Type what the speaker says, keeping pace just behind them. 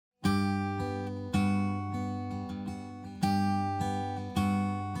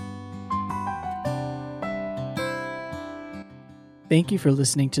Thank you for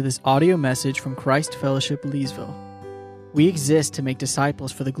listening to this audio message from Christ Fellowship Leesville. We exist to make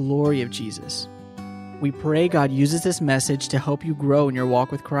disciples for the glory of Jesus. We pray God uses this message to help you grow in your walk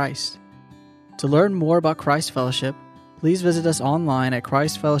with Christ. To learn more about Christ Fellowship, please visit us online at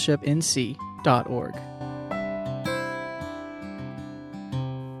christfellowshipnc.org.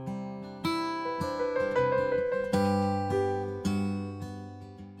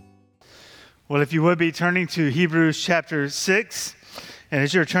 Well, if you would be turning to Hebrews chapter 6, and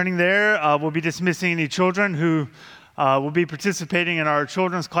as you're turning there, we'll be dismissing any children who will be participating in our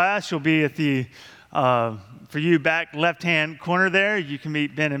children's class. You'll be at the, for you, back left-hand corner there. You can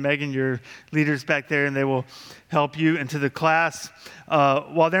meet Ben and Megan, your leaders back there, and they will help you into the class.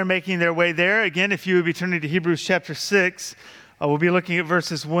 While they're making their way there, again, if you would be turning to Hebrews chapter 6, we'll be looking at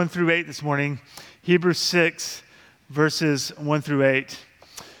verses 1 through 8 this morning. Hebrews 6, verses 1 through 8.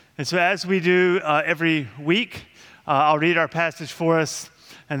 And so as we do every week, I'll read our passage for us,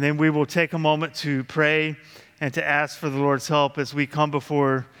 and then we will take a moment to pray and to ask for the Lord's help as we come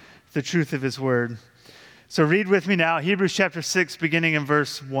before the truth of His Word. So read with me now, Hebrews chapter 6, beginning in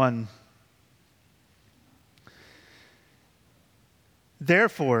verse 1.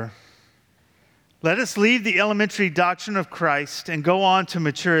 Therefore, let us leave the elementary doctrine of Christ and go on to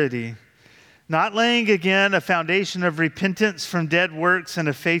maturity, not laying again a foundation of repentance from dead works and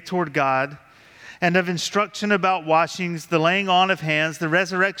of faith toward God, and of instruction about washings, the laying on of hands, the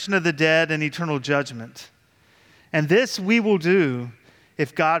resurrection of the dead, and eternal judgment. And this we will do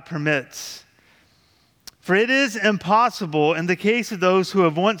if God permits. For it is impossible in the case of those who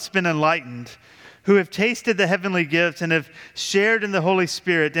have once been enlightened, who have tasted the heavenly gifts and have shared in the Holy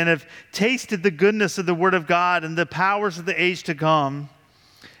Spirit, and have tasted the goodness of the Word of God and the powers of the age to come,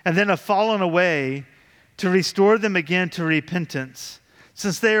 and then have fallen away, to restore them again to repentance,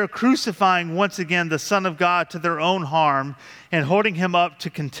 since they are crucifying once again the Son of God to their own harm and holding Him up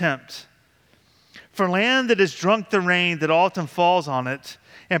to contempt. For land that has drunk the rain that often falls on it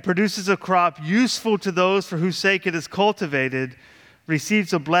and produces a crop useful to those for whose sake it is cultivated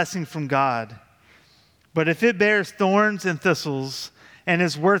receives a blessing from God. But if it bears thorns and thistles and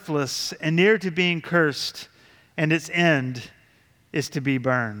is worthless and near to being cursed, and its end is to be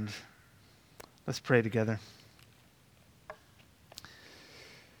burned. Let's pray together.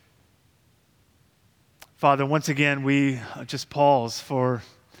 Father, once again, we just pause for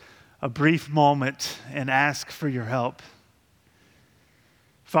a brief moment and ask for your help.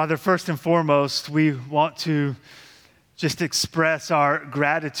 Father, first and foremost, we want to just express our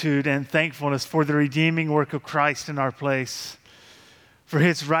gratitude and thankfulness for the redeeming work of Christ in our place, for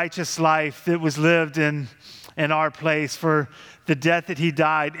His righteous life that was lived in our place, for the death that He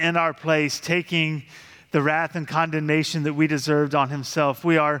died in our place, taking the wrath and condemnation that we deserved on Himself.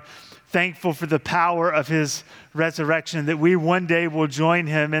 We are thankful for the power of His resurrection, that we one day will join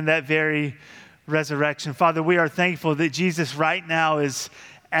Him in that very resurrection. Father, we are thankful that Jesus right now is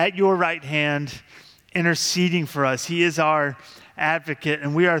at your right hand interceding for us. He is our advocate,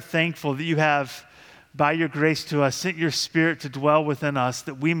 and we are thankful that you have, by your grace to us, sent your Spirit to dwell within us,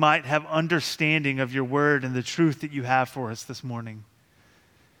 that we might have understanding of your word and the truth that you have for us this morning.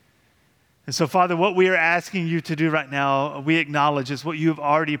 And so, Father, what we are asking you to do right now, we acknowledge is what you have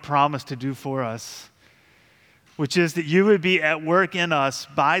already promised to do for us, which is that you would be at work in us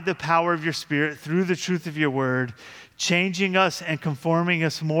by the power of your Spirit through the truth of your word, changing us and conforming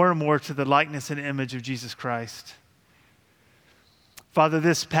us more and more to the likeness and image of Jesus Christ. Father,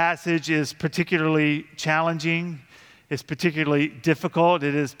 this passage is particularly challenging, it's particularly difficult,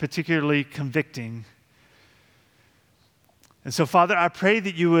 it is particularly convicting. And so, Father, I pray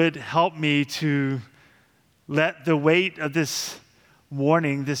that you would help me to let the weight of this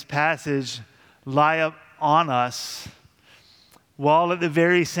warning, this passage, lie up on us, while at the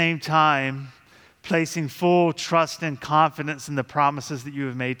very same time placing full trust and confidence in the promises that you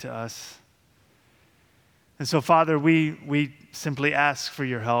have made to us. And so, Father, we simply ask for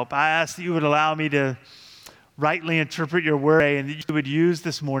your help. I ask that you would allow me to rightly interpret your word and that you would use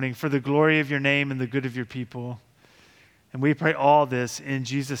this morning for the glory of your name and the good of your people. And we pray all this in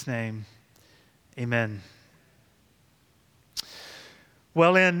Jesus' name. Amen.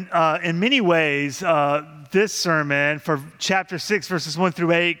 Well, in many ways, this sermon for chapter 6, verses 1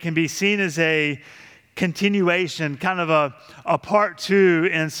 through 8 can be seen as a continuation, kind of a part 2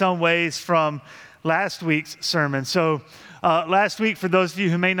 in some ways from last week's sermon. So last week, for those of you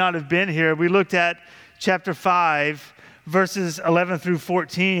who may not have been here, we looked at chapter 5, verses 11 through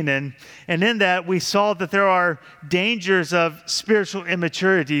 14. And in that, we saw that there are dangers of spiritual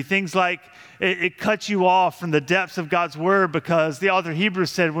immaturity. Things like it cuts you off from the depths of God's word, because the author of Hebrews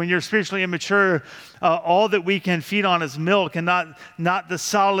said, when you're spiritually immature, all that we can feed on is milk and not the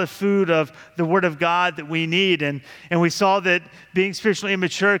solid food of the word of God that we need. And we saw that being spiritually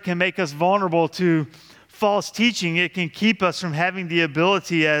immature can make us vulnerable to false teaching. It can keep us from having the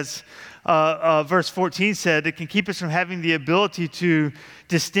ability, as verse 14 said, it can keep us from having the ability to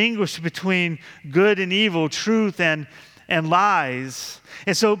distinguish between good and evil, truth and lies.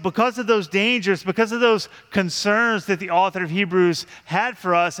 And so because of those dangers, because of those concerns that the author of Hebrews had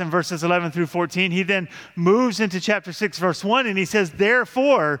for us in verses 11 through 14, he then moves into chapter 6, verse 1, and he says,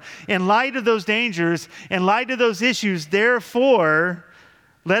 therefore, in light of those dangers, in light of those issues, therefore,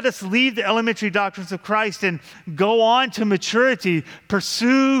 let us leave the elementary doctrines of Christ and go on to maturity,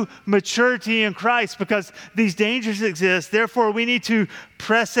 pursue maturity in Christ, because these dangers exist. Therefore, we need to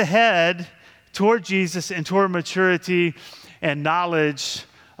press ahead toward Jesus and toward maturity and knowledge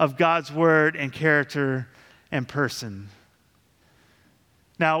of God's word and character and person.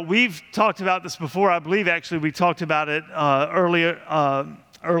 Now, we've talked about this before. I believe actually we talked about it earlier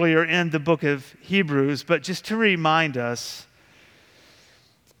in the book of Hebrews, but just to remind us,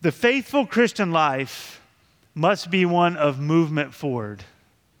 the faithful Christian life must be one of movement forward.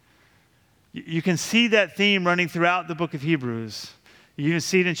 You can see that theme running throughout the book of Hebrews. You can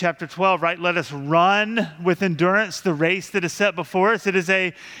see it in chapter 12, right? Let us run with endurance the race that is set before us. It is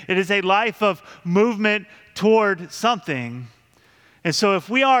a life of movement toward something. And so if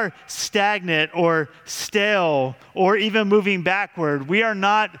we are stagnant or stale or even moving backward, we are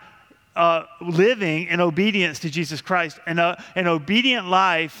not living in obedience to Jesus Christ. And an obedient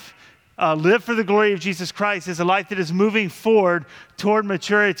life, live for the glory of Jesus Christ, is a life that is moving forward toward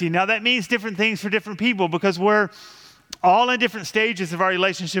maturity. Now that means different things for different people, because we're all in different stages of our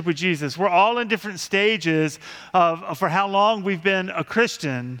relationship with Jesus. We're all in different stages for how long we've been a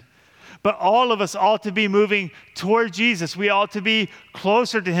Christian. But all of us ought to be moving toward Jesus. We ought to be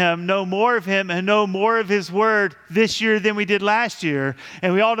closer to him, know more of him, and know more of his word this year than we did last year.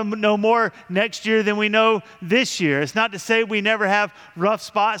 And we ought to know more next year than we know this year. It's not to say we never have rough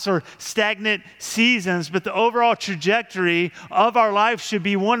spots or stagnant seasons, but the overall trajectory of our life should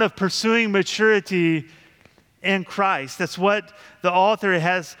be one of pursuing maturity in Christ. That's what the author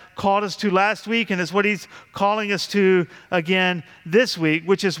has called us to last week, and it's what he's calling us to again this week,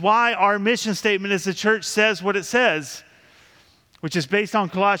 which is why our mission statement as a church says what it says, which is based on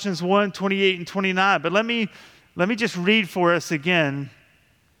Colossians 1, 28 and 29. But let me just read for us again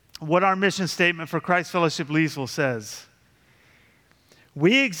what our mission statement for Christ Fellowship Leesville says.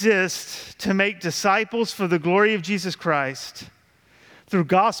 We exist to make disciples for the glory of Jesus Christ through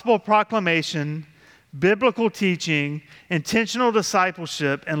gospel proclamation, biblical teaching, intentional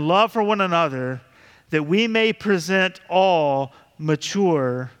discipleship, and love for one another, that we may present all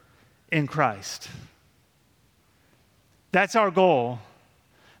mature in Christ. That's our goal.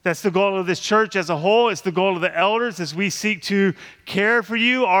 That's the goal of this church as a whole. It's the goal of the elders as we seek to care for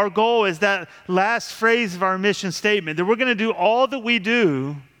you. Our goal is that last phrase of our mission statement, that we're going to do all that we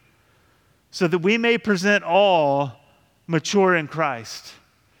do so that we may present all mature in Christ.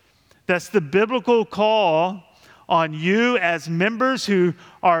 That's the biblical call on you as members who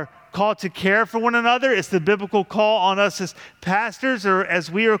are called to care for one another. It's the biblical call on us as pastors, or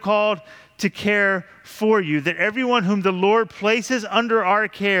as we are called to care for you, that everyone whom the Lord places under our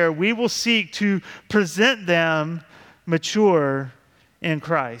care, we will seek to present them mature in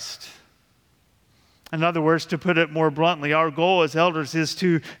Christ. In other words, to put it more bluntly, our goal as elders is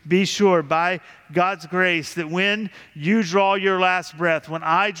to be sure by God's grace that when you draw your last breath, when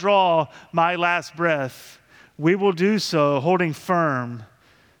I draw my last breath, we will do so holding firm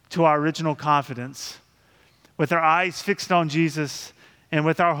to our original confidence, with our eyes fixed on Jesus and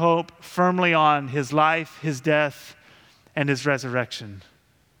with our hope firmly on his life, his death, and his resurrection.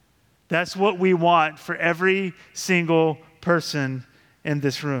 That's what we want for every single person in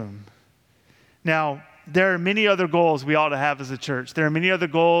this room. Now, there are many other goals we ought to have as a church. There are many other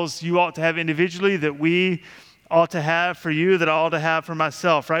goals you ought to have individually that we ought to have for you, that I ought to have for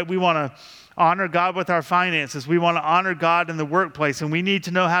myself, right? We want to honor God with our finances. We want to honor God in the workplace, and we need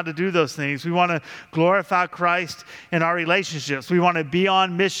to know how to do those things. We want to glorify Christ in our relationships. We want to be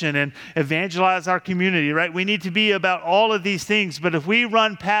on mission and evangelize our community, right? We need to be about all of these things, but if we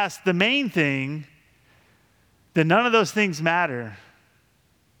run past the main thing, then none of those things matter.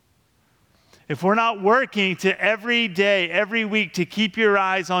 If we're not working to every day, every week to keep your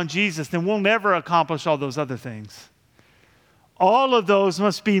eyes on Jesus, then we'll never accomplish all those other things. all of those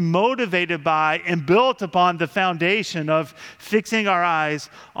must be motivated by and built upon the foundation of fixing our eyes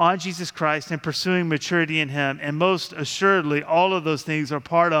on Jesus Christ and pursuing maturity in Him. And most assuredly, all of those things are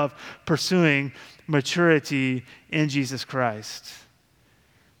part of pursuing maturity in Jesus Christ.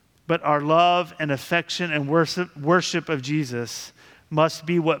 But our love and affection and worship of Jesus must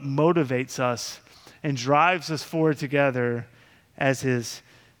be what motivates us and drives us forward together as His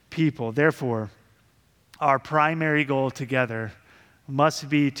people. Therefore, our primary goal together must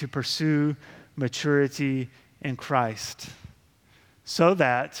be to pursue maturity in Christ so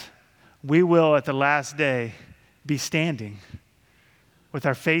that we will at the last day be standing with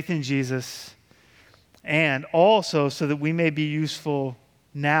our faith in Jesus, and also so that we may be useful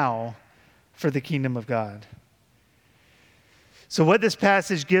now for the kingdom of God. So what this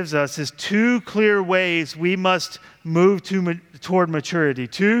passage gives us is two clear ways we must move toward maturity.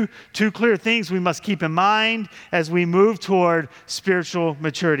 Two clear things we must keep in mind as we move toward spiritual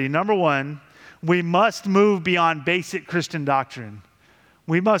maturity. Number one, we must move beyond basic Christian doctrine.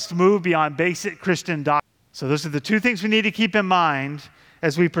 We must move beyond basic Christian doctrine. So those are the two things we need to keep in mind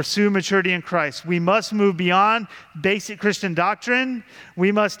as we pursue maturity in Christ. We must move beyond basic Christian doctrine.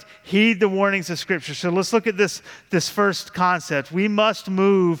 We must heed the warnings of Scripture. So let's look at this first concept. We must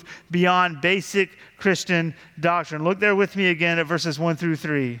move beyond basic Christian doctrine. Look there with me again at verses 1 through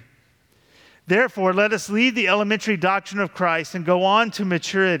 3. Therefore, let us leave the elementary doctrine of Christ and go on to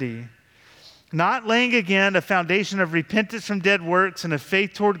maturity, not laying again a foundation of repentance from dead works and of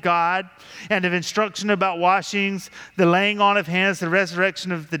faith toward God and of instruction about washings, the laying on of hands, the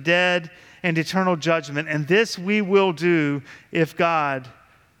resurrection of the dead, and eternal judgment. And this we will do if God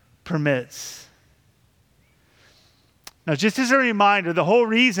permits. Now, just as a reminder, the whole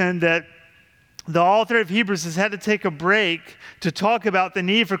reason that the author of Hebrews has had to take a break to talk about the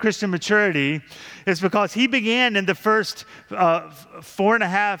need for Christian maturity is because he began in the first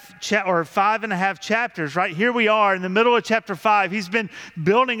 5.5 chapters, right? Here we are in the middle of chapter 5. He's been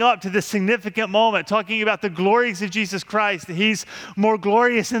building up to this significant moment, talking about the glories of Jesus Christ, that He's more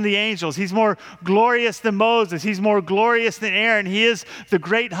glorious than the angels. He's more glorious than Moses. He's more glorious than Aaron. He is the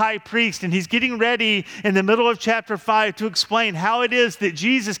great high priest, and he's getting ready in the middle of chapter 5 to explain how it is that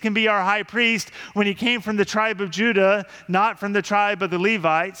Jesus can be our high priest when He came from the tribe of Judah, not from the tribe of the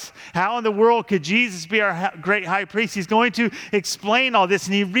Levites. How in the world could Jesus be our great high priest? He's going to explain all this,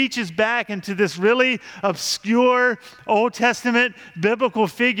 and he reaches back into this really obscure Old Testament biblical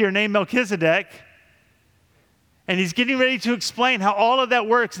figure named Melchizedek, and he's getting ready to explain how all of that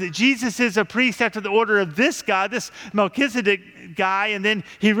works, that Jesus is a priest after the order of this guy, this Melchizedek guy, and then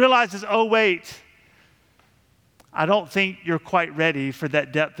he realizes, oh wait, I don't think you're quite ready for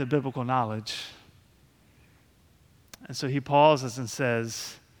that depth of biblical knowledge. And so he pauses and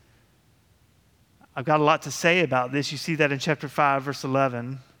says, I've got a lot to say about this. You see that in chapter 5, verse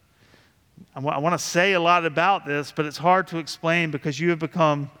 11. I want to say a lot about this, but it's hard to explain because you've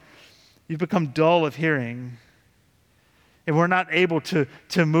become dull of hearing. And we're not able to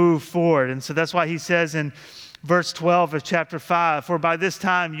move forward. And so that's why he says in verse 12 of chapter 5, for by this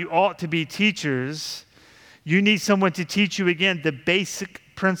time you ought to be teachers. You need someone to teach you again the basic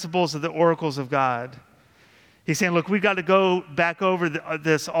principles of the oracles of God. He's saying, look, we've got to go back over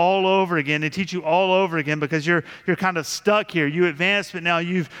this all over again and teach you all over again because you're kind of stuck here. You advanced, but now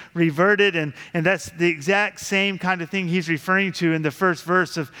you've reverted. And that's the exact same kind of thing he's referring to in the first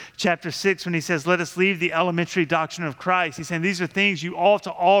verse of chapter 6 when he says, let us leave the elementary doctrine of Christ. He's saying these are things you ought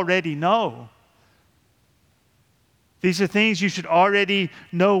to already know. These are things you should already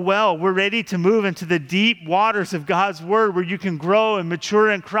know well. We're ready to move into the deep waters of God's Word where you can grow and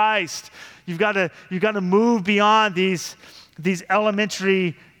mature in Christ. You've got to move beyond these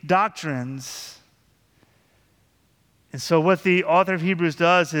elementary doctrines. And so what the author of Hebrews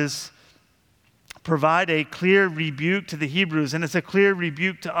does is provide a clear rebuke to the Hebrews, and it's a clear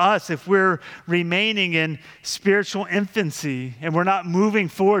rebuke to us if we're remaining in spiritual infancy and we're not moving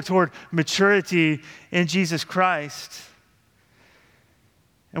forward toward maturity in Jesus Christ.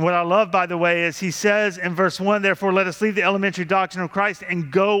 And what I love, by the way, is he says in verse 1, therefore, let us leave the elementary doctrine of Christ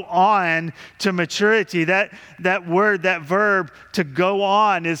and go on to maturity. That word, that verb, to go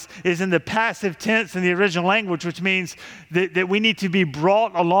on, is in the passive tense in the original language, which means that we need to be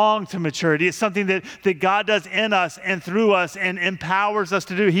brought along to maturity. It's something that God does in us and through us and empowers us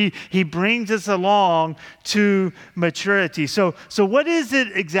to do. He brings us along to maturity. So what is it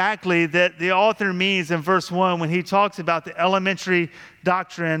exactly that the author means in verse 1 when he talks about the elementary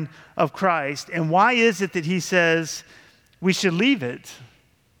doctrine of Christ, and why is it that he says we should leave it?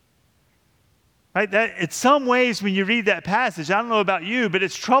 Right? That in some ways when you read that passage, I don't know about you, but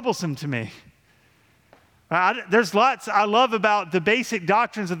it's troublesome to me. There's lots I love about the basic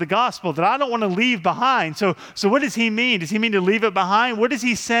doctrines of the gospel that I don't want to leave behind. So what does he mean? Does he mean to leave it behind? What is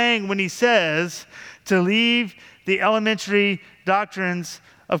he saying when he says to leave the elementary doctrines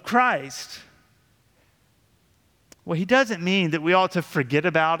of Christ? Well, he doesn't mean that we ought to forget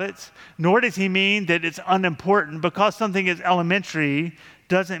about it, nor does he mean that it's unimportant. Because something is elementary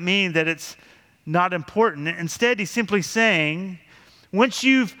doesn't mean that it's not important. Instead, he's simply saying, once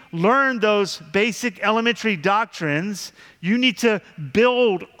you've learned those basic elementary doctrines, you need to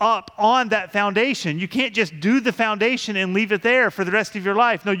build up on that foundation. You can't just do the foundation and leave it there for the rest of your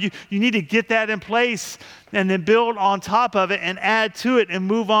life. No, you need to get that in place and then build on top of it and add to it and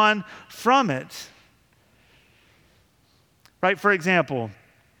move on from it. Right? For example,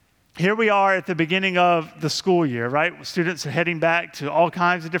 here we are at the beginning of the school year, right? Students are heading back to all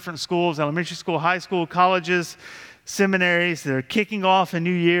kinds of different schools, elementary school, high school, colleges, seminaries. They're kicking off a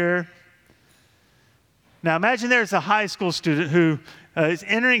new year. Now imagine there's a high school student who is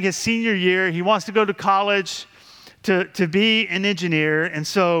entering his senior year. He wants to go to college to be an engineer. And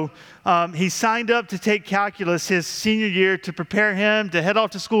so he signed up to take calculus his senior year to prepare him to head off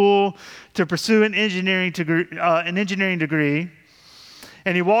to school to pursue an engineering degree.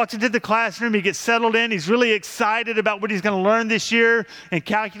 And he walks into the classroom, he gets settled in, he's really excited about what he's going to learn this year. In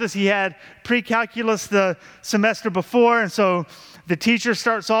calculus, he had pre-calculus the semester before, and so the teacher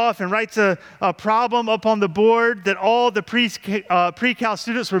starts off and writes a problem up on the board that all the pre-cal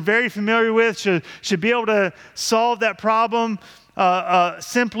students were very familiar with, should be able to solve that problem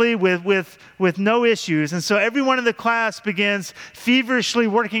simply with no issues. And so everyone in the class begins feverishly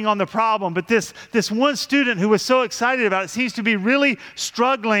working on the problem. But this one student who was so excited about it seems to be really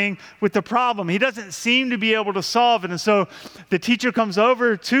struggling with the problem. He doesn't seem to be able to solve it. And so the teacher comes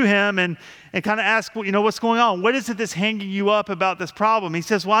over to him and kind of asks, what's going on? What is it that's hanging you up about this problem? He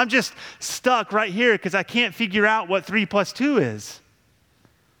says, well, I'm just stuck right here because I can't figure out what 3 plus 2 is.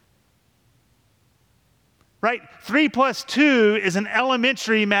 Right? 3 plus 2 is an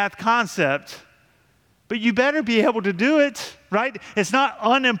elementary math concept, but you better be able to do it, right? It's not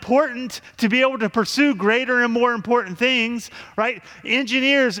unimportant to be able to pursue greater and more important things, right?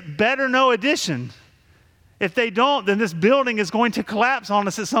 Engineers better know addition. If they don't, then this building is going to collapse on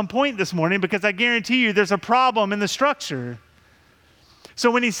us at some point this morning because I guarantee you there's a problem in the structure. So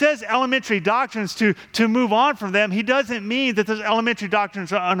when he says elementary doctrines to move on from them, he doesn't mean that those elementary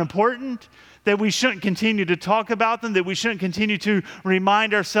doctrines are unimportant, that we shouldn't continue to talk about them, that we shouldn't continue to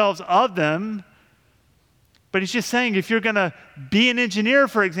remind ourselves of them. But he's just saying if you're going to be an engineer,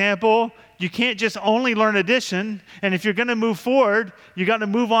 for example, you can't just only learn addition. And if you're going to move forward, you got to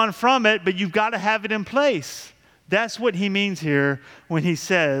move on from it, but you've got to have it in place. That's what he means here when he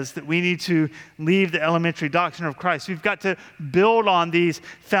says that we need to leave the elementary doctrine of Christ. We've got to build on these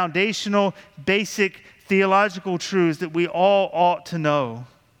foundational, basic theological truths that we all ought to know.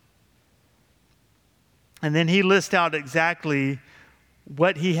 And then he lists out exactly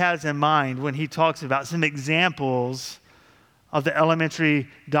what he has in mind when he talks about some examples of the elementary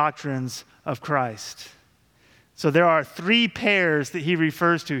doctrines of Christ. So there are 3 pairs that he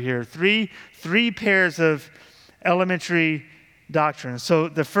refers to here, three pairs of elementary doctrines. So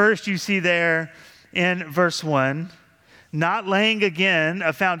the first you see there in verse 1, not laying again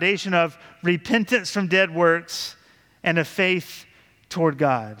a foundation of repentance from dead works and of faith toward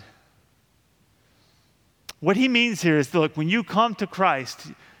God. What he means here is, look, when you come to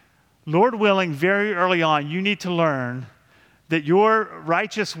Christ, Lord willing, very early on, you need to learn that your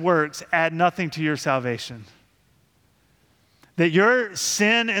righteous works add nothing to your salvation. That your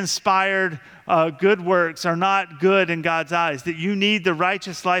sin-inspired good works are not good in God's eyes. That you need the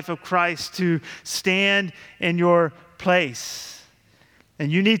righteous life of Christ to stand in your place.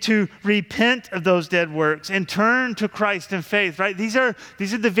 And you need to repent of those dead works and turn to Christ in faith, right? These are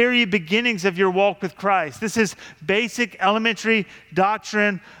the very beginnings of your walk with Christ. This is basic elementary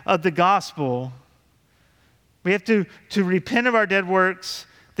doctrine of the gospel. We have to repent of our dead works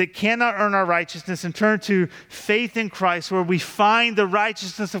that cannot earn our righteousness and turn to faith in Christ, where we find the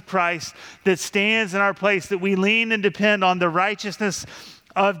righteousness of Christ that stands in our place, that we lean and depend on the righteousness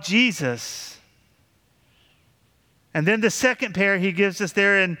of Jesus. And then the second pair he gives us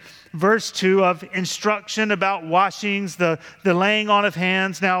there in verse 2 of instruction about washings, the laying on of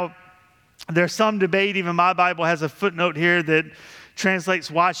hands. Now, there's some debate. Even my Bible has a footnote here that translates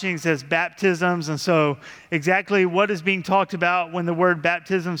washings as baptisms. And so exactly what is being talked about when the word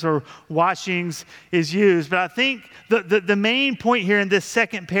baptisms or washings is used. But I think the main point here in this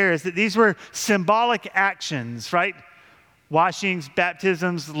second pair is that these were symbolic actions, right? Washings,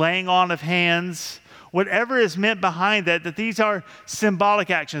 baptisms, laying on of hands whatever is meant behind that, that these are symbolic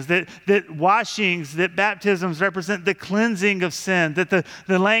actions, that washings, that baptisms represent the cleansing of sin, that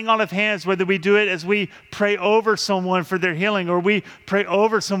the laying on of hands, whether we do it as we pray over someone for their healing or we pray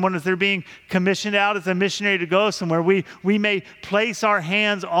over someone as they're being commissioned out as a missionary to go somewhere, we may place our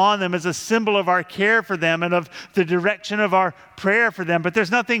hands on them as a symbol of our care for them and of the direction of our prayer for them. But there's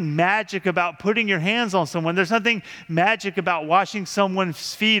nothing magic about putting your hands on someone. There's nothing magic about washing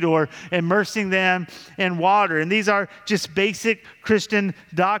someone's feet or immersing them in water. And these are just basic Christian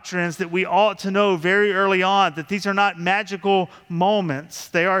doctrines that we ought to know very early on, that these are not magical moments.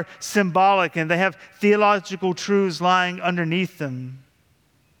 They are symbolic and they have theological truths lying underneath them.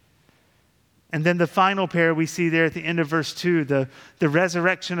 And then the final pair we see there at the end of verse 2, the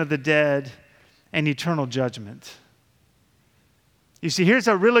resurrection of the dead and eternal judgment. You see, here's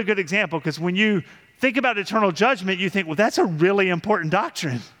a really good example, because when you think about eternal judgment, you think, well, that's a really important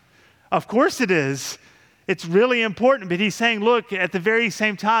doctrine. Of course it is. It's really important. But he's saying, look, at the very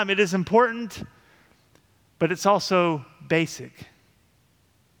same time, it is important, but it's also basic.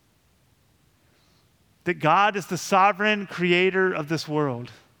 That God is the sovereign creator of this world.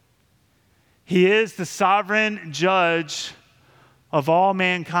 He is the sovereign judge of all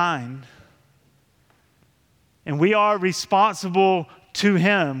mankind. And we are responsible to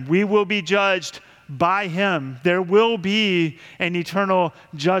him. We will be judged by him. There will be an eternal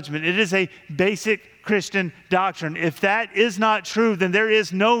judgment. It is a basic Christian doctrine. If that is not true, then there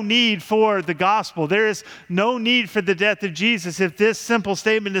is no need for the gospel. There is no need for the death of Jesus. If this simple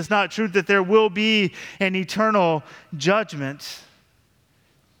statement is not true, that there will be an eternal judgment.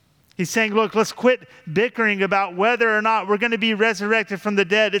 He's saying, look, let's quit bickering about whether or not we're going to be resurrected from the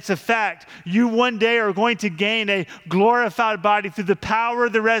dead. It's a fact. You one day are going to gain a glorified body through the power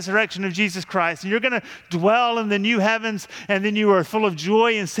of the resurrection of Jesus Christ. And you're going to dwell in the new heavens, and then you are full of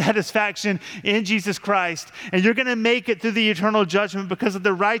joy and satisfaction in Jesus Christ. And you're going to make it through the eternal judgment because of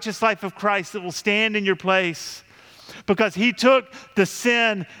the righteous life of Christ that will stand in your place. Because he took the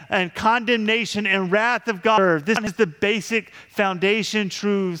sin and condemnation and wrath of God. This is the basic foundational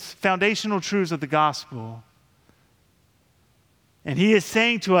truths of the gospel. And he is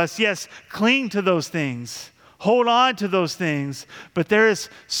saying to us, yes, cling to those things. Hold on to those things. But there is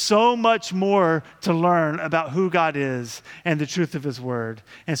so much more to learn about who God is and the truth of his word.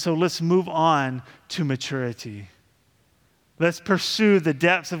 And so let's move on to maturity. Let's pursue the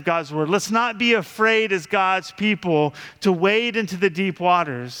depths of God's word. Let's not be afraid as God's people to wade into the deep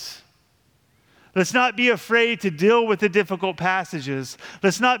waters. Let's not be afraid to deal with the difficult passages.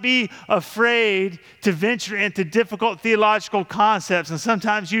 Let's not be afraid to venture into difficult theological concepts and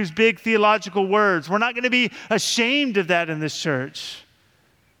sometimes use big theological words. We're not going to be ashamed of that in this church,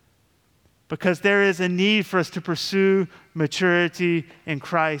 because there is a need for us to pursue maturity in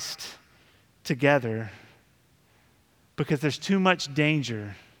Christ together. Because there's too much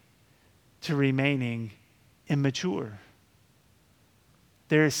danger to remaining immature.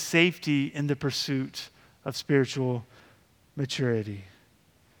 There is safety in the pursuit of spiritual maturity.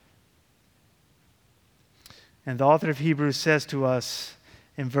 And the author of Hebrews says to us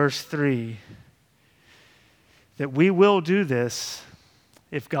in verse 3 that we will do this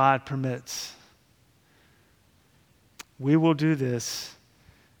if God permits. We will do this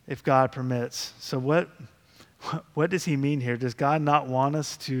if God permits. So what does he mean here? Does God not want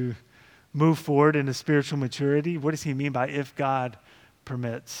us to move forward into spiritual maturity? What does he mean by if God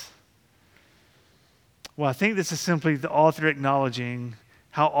permits? Well, I think this is simply the author acknowledging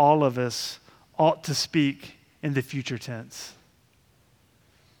how all of us ought to speak in the future tense.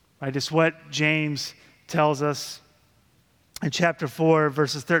 Right? It's what James tells us in chapter 4,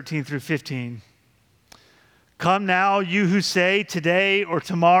 verses 13 through 15. Come now, you who say today or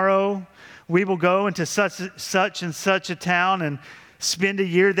tomorrow, we will go into such and such a town and spend a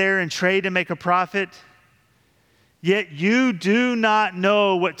year there and trade and make a profit. Yet you do not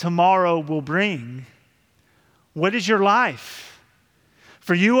know what tomorrow will bring. What is your life?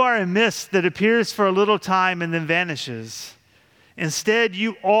 For you are a mist that appears for a little time and then vanishes. Instead,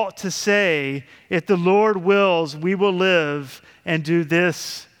 you ought to say, if the Lord wills, we will live and do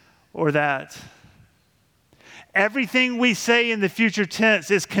this or that. Everything we say in the future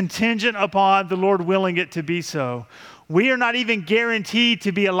tense is contingent upon the Lord willing it to be so. We are not even guaranteed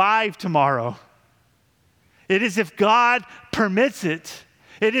to be alive tomorrow. It is if God permits it.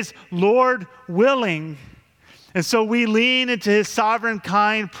 It is Lord willing. And so we lean into his sovereign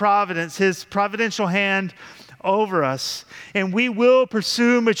kind providence, his providential hand over us. And we will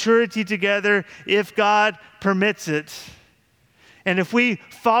pursue maturity together if God permits it. And if we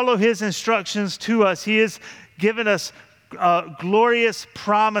follow his instructions to us, he has given us glorious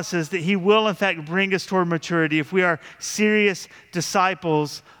promises that he will, in fact, bring us toward maturity if we are serious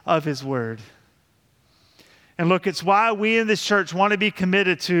disciples of his word. And look, it's why we in this church want to be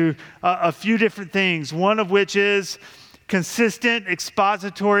committed to a few different things, one of which is consistent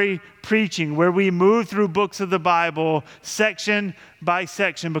expository preaching, where we move through books of the Bible section by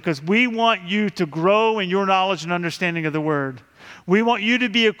section, because we want you to grow in your knowledge and understanding of the word. We want you to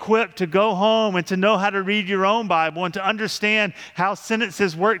be equipped to go home and to know how to read your own Bible and to understand how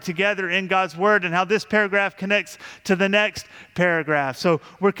sentences work together in God's word and how this paragraph connects to the next paragraph. So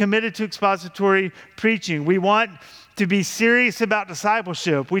we're committed to expository preaching. We want to be serious about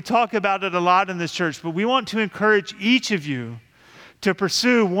discipleship. We talk about it a lot in this church, but we want to encourage each of you to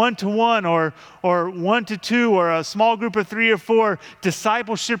pursue one-to-one or one-to-two or a small group of 3 or 4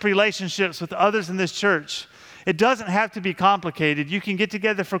 discipleship relationships with others in this church. It doesn't have to be complicated. You can get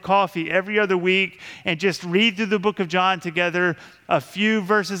together for coffee every other week and just read through the book of John together, a few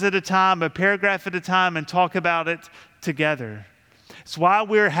verses at a time, a paragraph at a time, and talk about it together. It's why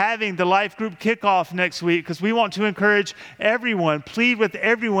we're having the life group kickoff next week, because we want to encourage everyone, plead with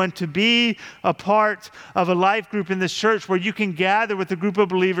everyone to be a part of a life group in this church where you can gather with a group of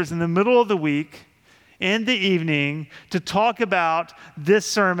believers in the middle of the week, in the evening, to talk about this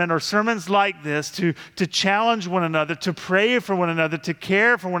sermon or sermons like this, to challenge one another, to pray for one another, to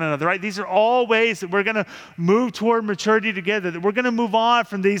care for one another, right? These are all ways that we're going to move toward maturity together, that we're going to move on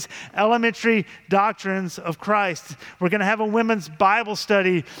from these elementary doctrines of Christ. We're going to have a women's Bible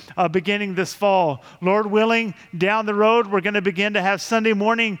study beginning this fall. Lord willing, down the road, we're going to begin to have Sunday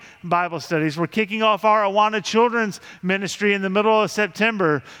morning Bible studies. We're kicking off our Awana Children's Ministry in the middle of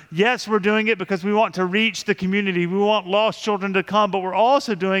September. Yes, we're doing it because we want to reach the community. We want lost children to come, but we're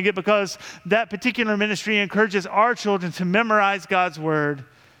also doing it because that particular ministry encourages our children to memorize God's word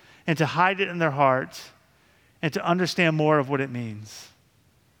and to hide it in their hearts and to understand more of what it means.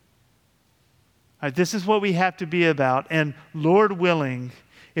 All right, this is what we have to be about. And Lord willing,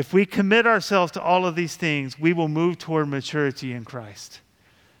 if we commit ourselves to all of these things, we will move toward maturity in Christ.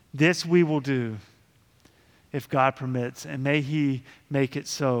 This we will do if God permits, and may he make it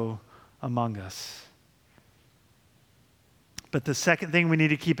so among us. But the second thing we need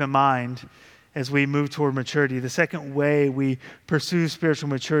to keep in mind as we move toward maturity, the second way we pursue spiritual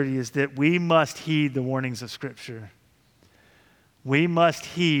maturity is that we must heed the warnings of Scripture. We must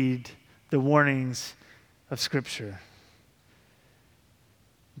heed the warnings of Scripture.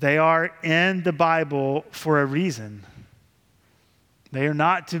 They are in the Bible for a reason. They are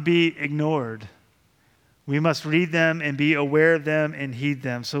not to be ignored. We must read them and be aware of them and heed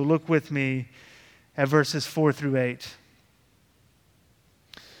them. So look with me at verses 4 through 8.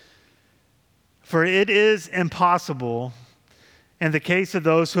 For it is impossible, in the case of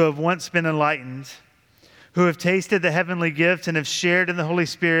those who have once been enlightened, who have tasted the heavenly gift and have shared in the Holy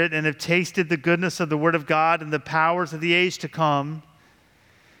Spirit and have tasted the goodness of the Word of God and the powers of the age to come,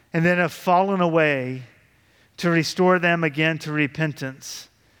 and then have fallen away, to restore them again to repentance,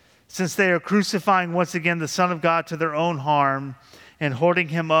 since they are crucifying once again the Son of God to their own harm and holding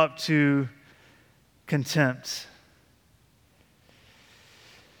him up to contempt.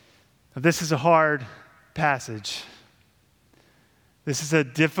 Now, this is a hard passage. This is a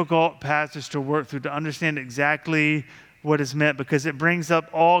difficult passage to work through, to understand exactly what is meant, because it brings up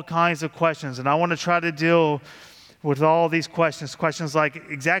all kinds of questions. And I want to try to deal with all these questions. Questions like,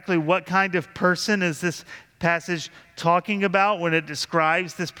 exactly what kind of person is this passage talking about when it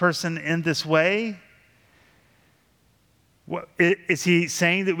describes this person in this way? Is he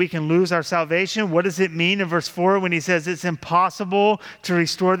saying that we can lose our salvation? What does it mean in verse 4 when he says it's impossible to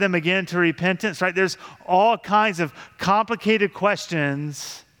restore them again to repentance, right? There's all kinds of complicated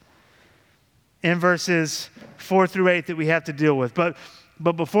questions in verses 4 through 8 that we have to deal with. But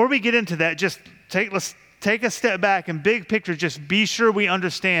before we get into that, let's take a step back and big picture, just be sure we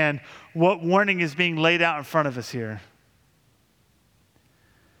understand what warning is being laid out in front of us here.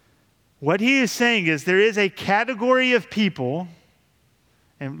 What he is saying is there is a category of people,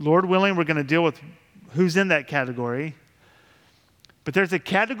 and Lord willing, we're going to deal with who's in that category, but there's a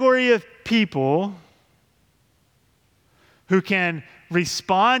category of people who can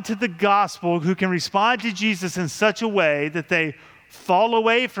respond to the gospel, who can respond to Jesus in such a way that they fall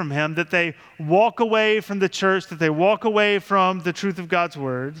away from him, that they walk away from the church, that they walk away from the truth of God's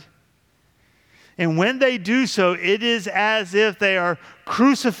word. And when they do so, it is as if they are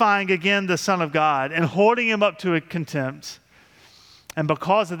crucifying again the Son of God and holding him up to a contempt. And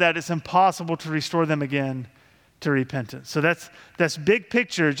because of that, it's impossible to restore them again to repentance. So that's big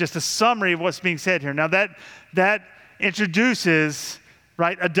picture, just a summary of what's being said here. Now that introduces,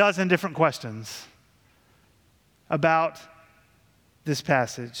 right, a dozen different questions. about this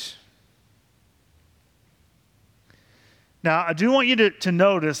passage. Now, I do want you to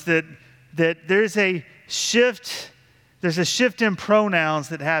notice that there's a shift in pronouns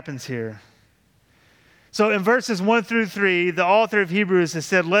that happens here. So in verses 1 through 3, the author of Hebrews has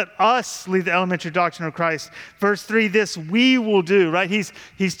said, let us lead the elementary doctrine of Christ. Verse 3, this we will do, right?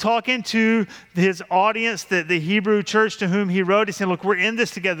 He's talking to his audience, the Hebrew church to whom he wrote. He's saying, look, we're in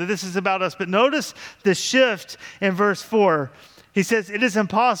this together. This is about us. But notice the shift in verse 4. He says, it is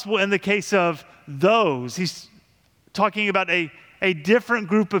impossible in the case of those. He's talking about a different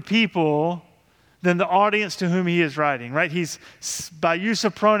group of people than the audience to whom he is writing, right? He's, by use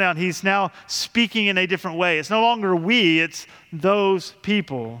of pronoun, he's now speaking in a different way. It's no longer we, it's those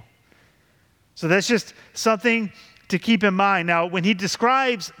people. So that's just something to keep in mind. Now, when he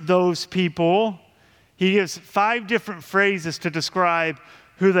describes those people, he gives 5 different phrases to describe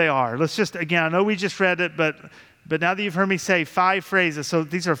who they are. Let's just, again, I know we just read it, but now that you've heard me say 5 phrases, so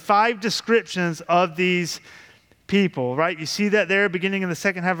these are 5 descriptions of these people, right? You see that there beginning in the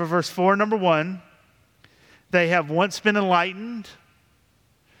second half of verse 4. Number 1, they have once been enlightened.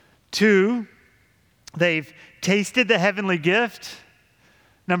 2, they've tasted the heavenly gift.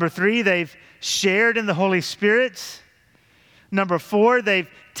 Number 3, they've shared in the Holy Spirit. Number 4, they've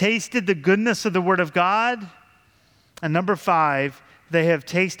tasted the goodness of the Word of God. And number 5, they have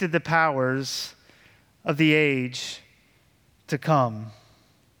tasted the powers of the age to come.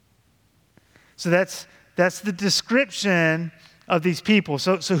 So that's the description of these people.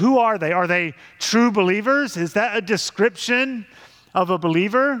 So who are they? Are they true believers? Is that a description of a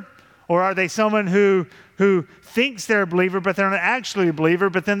believer? Or are they someone who thinks they're a believer, but they're not actually a believer?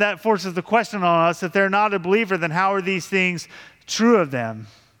 But then that forces the question on us, if they're not a believer, then how are these things true of them?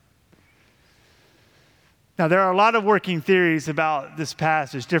 Now, there are a lot of working theories about this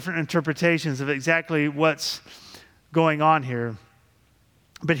passage, different interpretations of exactly what's going on here.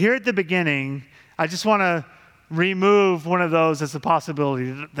 But here at the beginning, I just want to remove one of those as a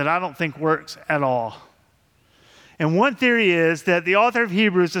possibility that I don't think works at all. And one theory is that the author of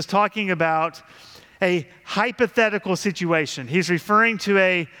Hebrews is talking about a hypothetical situation. He's referring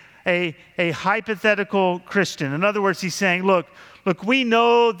to a hypothetical Christian. In other words, he's saying, look, we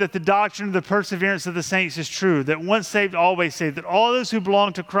know that the doctrine of the perseverance of the saints is true, that once saved, always saved, that all those who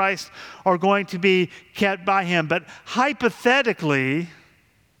belong to Christ are going to be kept by him. But hypothetically,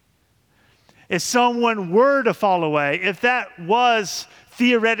 if someone were to fall away, if that was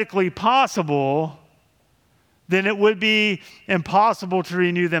theoretically possible, then it would be impossible to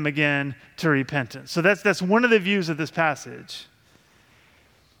renew them again to repentance. So that's one of the views of this passage.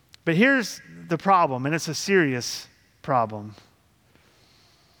 But here's the problem, and it's a serious problem.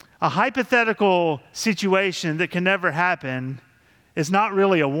 A hypothetical situation that can never happen is not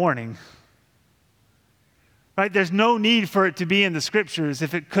really a warning. Right? There's no need for it to be in the scriptures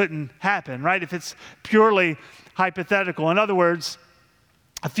if it couldn't happen, right? If it's purely hypothetical. In other words,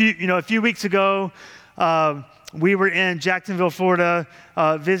 a few weeks ago, we were in Jacksonville, Florida,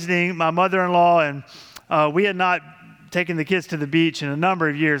 visiting my mother-in-law, and we had not taken the kids to the beach in a number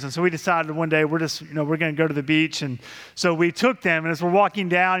of years. And so we decided one day we're going to go to the beach. And so we took them. And as we're walking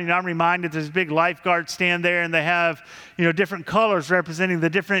down, I'm reminded there's a big lifeguard stand there, and they have, different colors representing the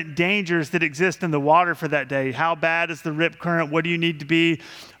different dangers that exist in the water for that day. How bad is the rip current? What do you need to be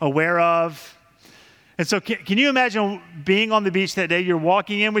aware of? And so can you imagine being on the beach that day? You're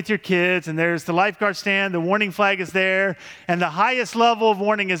walking in with your kids, and there's the lifeguard stand, the warning flag is there, and the highest level of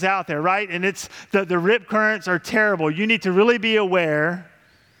warning is out there, right? And it's the rip currents are terrible. You need to really be aware.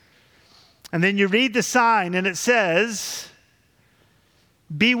 And then you read the sign, and it says,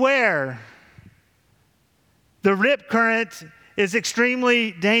 beware. The rip current is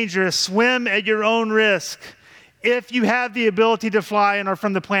extremely dangerous. Swim at your own risk if you have the ability to fly and are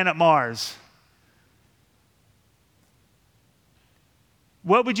from the planet Mars.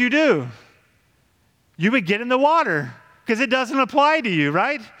 What would you do? You would get in the water because it doesn't apply to you,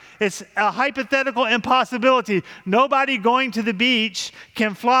 right? It's a hypothetical impossibility. Nobody going to the beach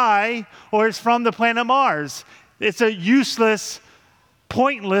can fly or is from the planet Mars. It's a useless,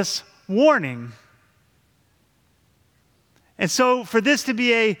 pointless warning. And so for this to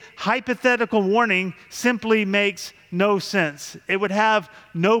be a hypothetical warning simply makes no sense. It would have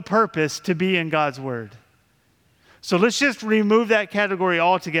no purpose to be in God's Word. So let's just remove that category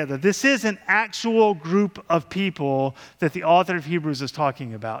altogether. This is an actual group of people that the author of Hebrews is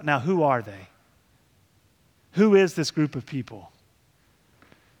talking about. Now, who are they? Who is this group of people?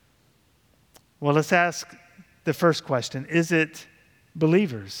 Well, let's ask the first question. Is it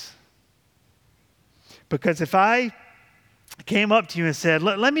believers? Because if I came up to you and said,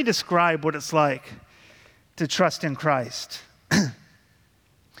 let me describe what it's like to trust in Christ.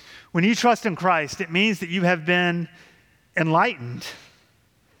 When you trust in Christ, it means that you have been enlightened.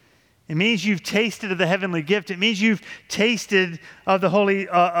 It means you've tasted of the heavenly gift. It means you've tasted of the Holy,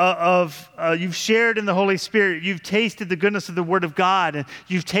 you've shared in the Holy Spirit. You've tasted the goodness of the Word of God, and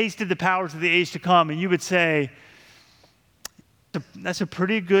you've tasted the powers of the age to come. And you would say, that's a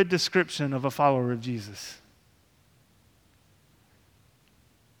pretty good description of a follower of Jesus.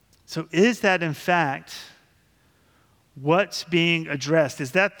 So is that in fact what's being addressed?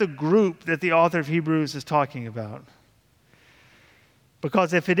 Is that the group that the author of Hebrews is talking about?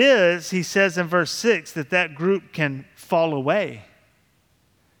 Because if it is, he says in verse 6 that group can fall away.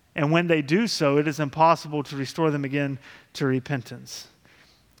 And when they do so, it is impossible to restore them again to repentance.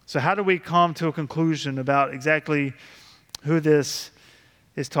 So how do we come to a conclusion about exactly who this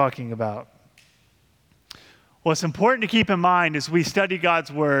is talking about? What's important to keep in mind as we study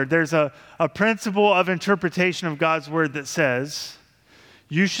God's Word, there's a principle of interpretation of God's Word that says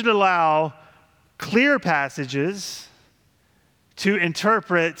you should allow clear passages to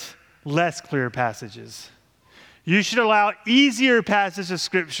interpret less clear passages. You should allow easier passages of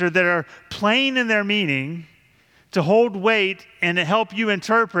Scripture that are plain in their meaning to hold weight and to help you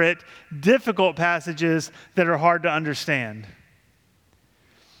interpret difficult passages that are hard to understand.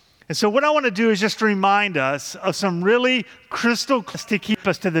 And so what I want to do is just remind us of some really crystal to keep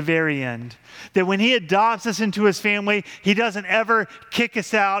us to the very end. That when he adopts us into his family, he doesn't ever kick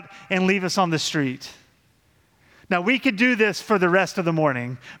us out and leave us on the street. Now, we could do this for the rest of the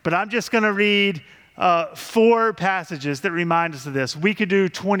morning, but I'm just going to read 4 passages that remind us of this. We could do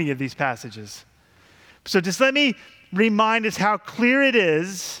 20 of these passages. So just let me remind us how clear it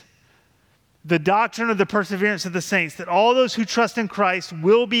is, the doctrine of the perseverance of the saints, that all those who trust in Christ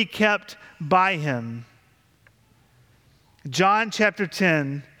will be kept by him. John chapter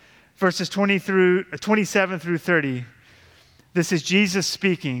 10, verses 27 through 30. This is Jesus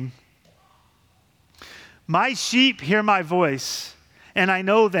speaking. My sheep hear my voice, and I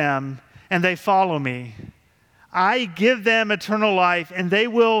know them, and they follow me. I give them eternal life, and they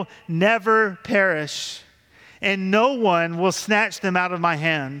will never perish, and no one will snatch them out of my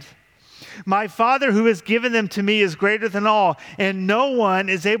hand. My Father who has given them to me is greater than all, and no one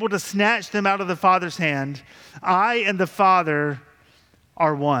is able to snatch them out of the Father's hand. I and the Father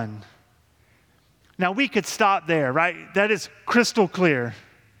are one. Now we could stop there, right? That is crystal clear.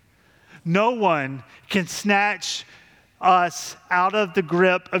 No one can snatch us out of the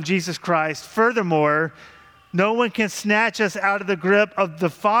grip of Jesus Christ. Furthermore, no one can snatch us out of the grip of the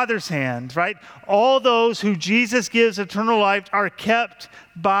Father's hand, right? All those who Jesus gives eternal life are kept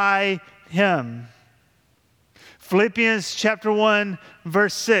by him. Philippians chapter 1,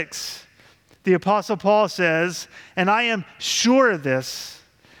 verse 6, the Apostle Paul says, and I am sure of this,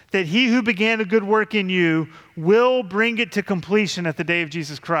 that he who began a good work in you will bring it to completion at the day of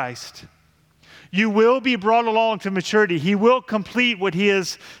Jesus Christ. You will be brought along to maturity. He will complete what he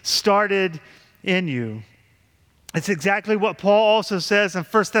has started in you. It's exactly what Paul also says in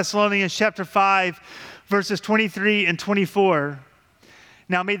 1 Thessalonians chapter 5, verses 23 and 24.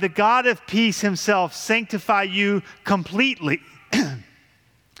 Now may the God of peace himself sanctify you completely.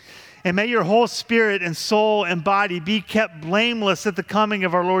 And may your whole spirit and soul and body be kept blameless at the coming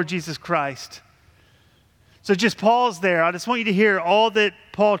of our Lord Jesus Christ. So just pause there. I just want you to hear all that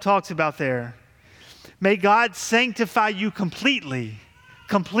Paul talks about there. May God sanctify you completely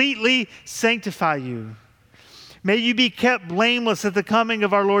sanctify you. May you be kept blameless at the coming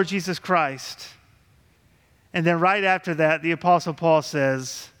of our Lord Jesus Christ. And then right after that, the Apostle Paul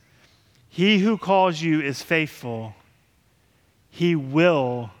says, he who calls you is faithful. He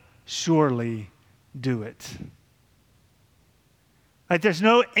will surely do it. Like there's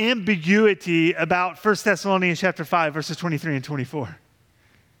no ambiguity about 1 Thessalonians chapter 5, verses 23 and 24.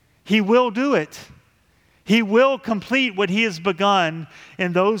 He will do it. He will complete what he has begun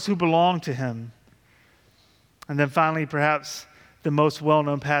in those who belong to him. And then finally, perhaps the most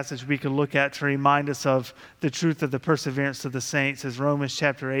well-known passage we could look at to remind us of the truth of the perseverance of the saints is Romans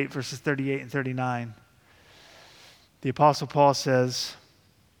chapter 8, verses 38 and 39. The Apostle Paul says,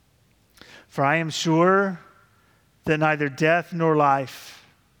 for I am sure that neither death nor life,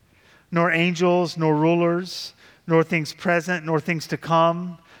 nor angels, nor rulers, nor things present, nor things to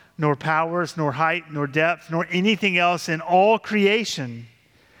come, nor powers, nor height, nor depth, nor anything else in all creation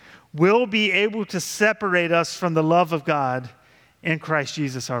will be able to separate us from the love of God in Christ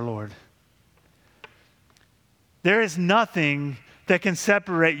Jesus our Lord. There is nothing that can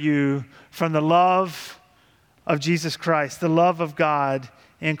separate you from the love of Jesus Christ, the love of God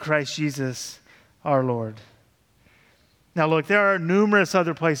in Christ Jesus our Lord. Now look, there are numerous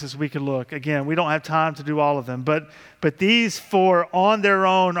other places we could look. Again, we don't have time to do all of them, but these four on their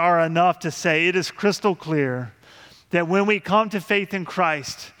own are enough to say it is crystal clear that when we come to faith in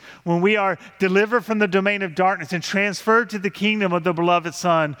Christ, when we are delivered from the domain of darkness and transferred to the kingdom of the beloved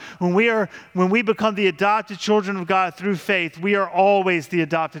Son, when we become the adopted children of God through faith, we are always the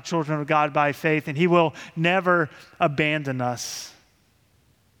adopted children of God by faith, and He will never abandon us.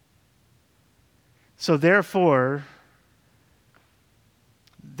 So therefore,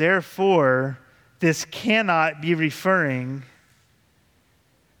 this cannot be referring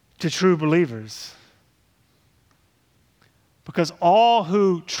to true believers. Because all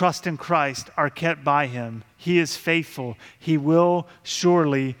who trust in Christ are kept by Him. He is faithful. He will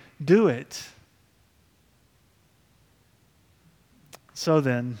surely do it. So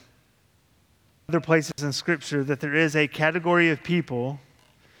then, other places in Scripture that there is a category of people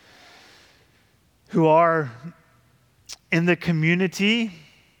who are in the community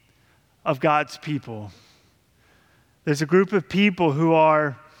of God's people. There's a group of people who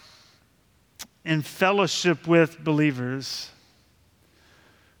are in fellowship with believers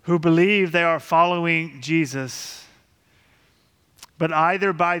who believe they are following Jesus, but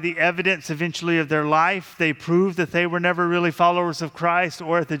either by the evidence eventually of their life, they prove that they were never really followers of Christ,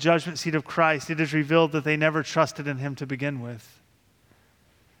 or at the judgment seat of Christ, it is revealed that they never trusted in Him to begin with.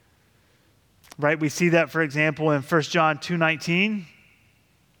 Right? We see that, for example, in 1 John 2:19.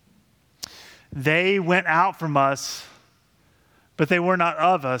 They went out from us, but they were not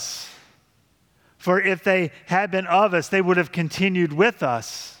of us. For if they had been of us, they would have continued with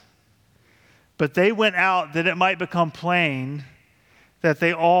us. But they went out that it might become plain that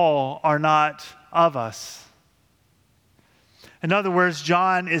they all are not of us. In other words,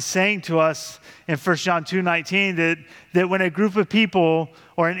 John is saying to us in 1 John 2:19 that when a group of people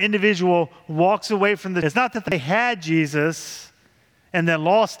or an individual walks away from it's not that they had Jesus and then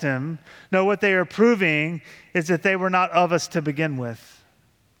lost Him. No, what they are proving is that they were not of us to begin with.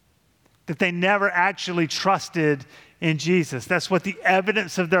 That they never actually trusted in Jesus. That's what the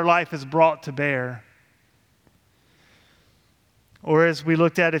evidence of their life has brought to bear. Or as we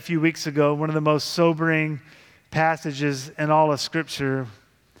looked at a few weeks ago, one of the most sobering passages in all of Scripture,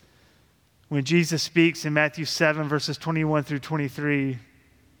 when Jesus speaks in Matthew 7, verses 21 through 23.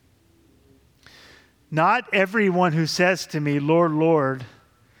 Not everyone who says to me, Lord, Lord,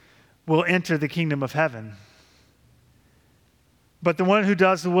 will enter the kingdom of heaven, but the one who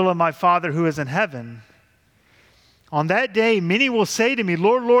does the will of my Father who is in heaven. On that day, many will say to me,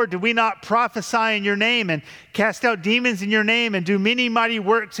 Lord, Lord, did we not prophesy in your name and cast out demons in your name and do many mighty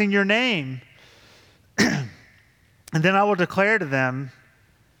works in your name? And then I will declare to them,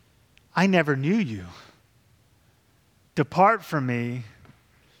 I never knew you. Depart from me,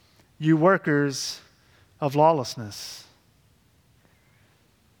 you workers of lawlessness.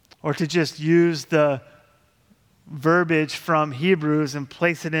 Or to just use the verbiage from Hebrews and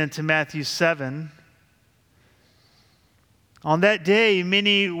place it into Matthew 7. On that day,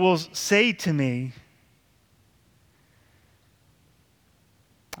 many will say to me,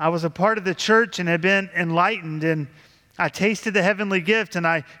 I was a part of the church and had been enlightened, and I tasted the heavenly gift, and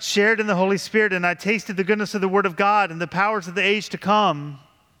I shared in the Holy Spirit, and I tasted the goodness of the Word of God and the powers of the age to come.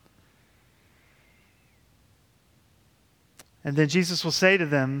 And then Jesus will say to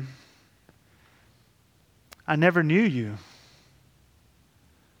them, I never knew you.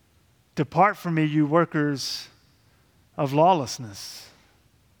 Depart from me, you workers of lawlessness.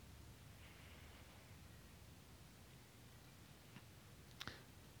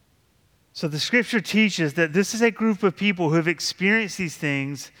 So the Scripture teaches that this is a group of people who have experienced these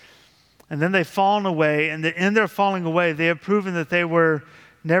things, and then they've fallen away, and in their falling away, they have proven that they were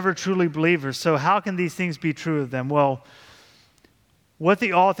never truly believers. So how can these things be true of them? Well, what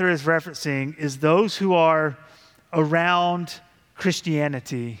the author is referencing is those who are around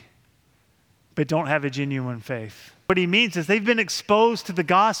Christianity but don't have a genuine faith. What he means is they've been exposed to the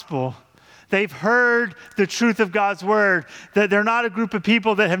gospel. They've heard the truth of God's word, that they're not a group of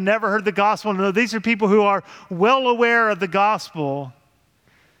people that have never heard the gospel. No, these are people who are well aware of the gospel.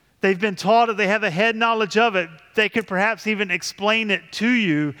 They've been taught it. They have a head knowledge of it. They could perhaps even explain it to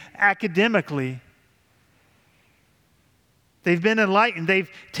you academically. They've been enlightened.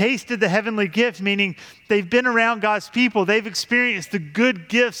 They've tasted the heavenly gift, meaning they've been around God's people. They've experienced the good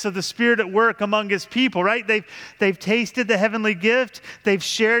gifts of the Spirit at work among His people, right? They've tasted the heavenly gift. They've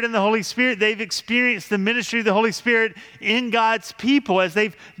shared in the Holy Spirit. They've experienced the ministry of the Holy Spirit in God's people as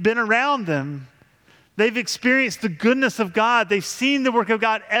they've been around them. They've experienced the goodness of God. They've seen the work of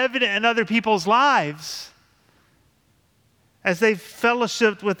God evident in other people's lives as they've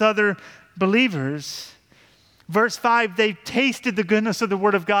fellowshiped with other believers. Verse 5, they've tasted the goodness of the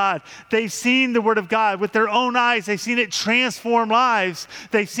Word of God. They've seen the Word of God with their own eyes. They've seen it transform lives.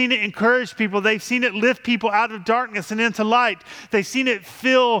 They've seen it encourage people. They've seen it lift people out of darkness and into light. They've seen it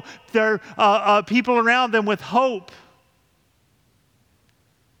fill their people around them with hope.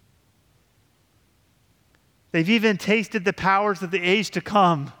 They've even tasted the powers of the age to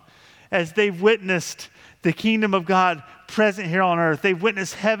come as they've witnessed the kingdom of God present here on earth. They've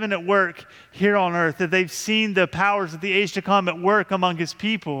witnessed heaven at work here on earth. That they've seen the powers of the age to come at work among his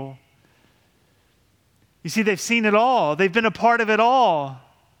people. You see, they've seen it all. They've been a part of it all.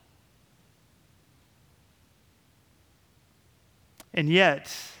 And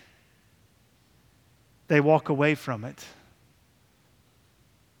yet, they walk away from it.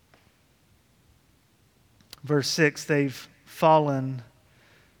 Verse 6, they've fallen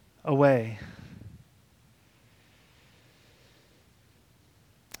away.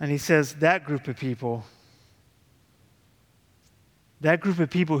 And he says that group of people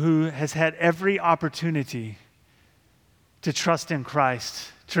who has had every opportunity to trust in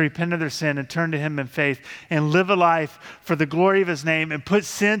Christ, to repent of their sin and turn to him in faith and live a life for the glory of his name and put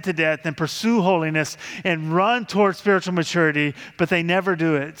sin to death and pursue holiness and run towards spiritual maturity, but they never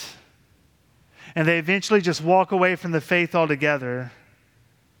do it. And they eventually just walk away from the faith altogether.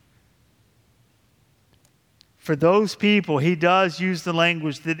 For those people, he does use the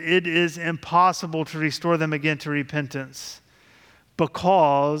language that it is impossible to restore them again to repentance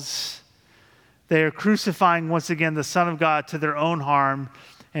because they are crucifying once again the Son of God to their own harm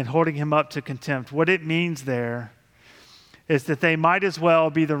and holding him up to contempt. What it means there is that they might as well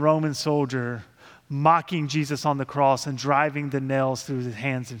be the Roman soldier mocking Jesus on the cross and driving the nails through his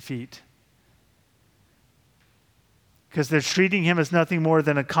hands and feet. Because they're treating him as nothing more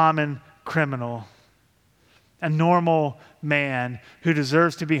than a common criminal. A normal man who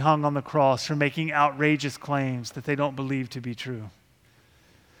deserves to be hung on the cross for making outrageous claims that they don't believe to be true.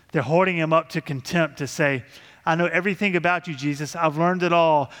 They're holding him up to contempt to say, I know everything about you, Jesus. I've learned it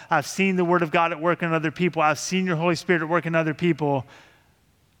all. I've seen the Word of God at work in other people. I've seen your Holy Spirit at work in other people.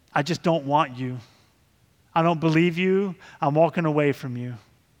 I just don't want you. I don't believe you. I'm walking away from you.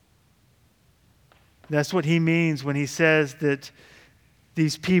 That's what he means when he says that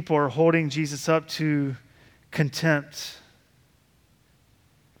these people are holding Jesus up to contempt.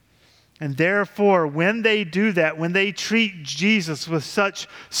 And therefore, when they do that, when they treat Jesus with such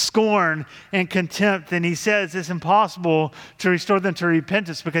scorn and contempt, then he says it's impossible to restore them to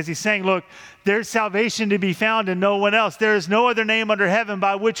repentance because he's saying, look, there's salvation to be found in no one else. There is no other name under heaven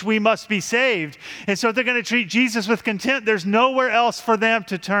by which we must be saved. And so if they're going to treat Jesus with contempt, there's nowhere else for them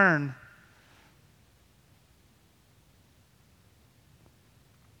to turn.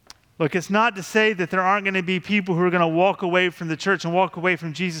 Look, it's not to say that there aren't going to be people who are going to walk away from the church and walk away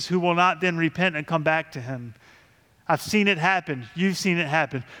from Jesus who will not then repent and come back to him. I've seen it happen. You've seen it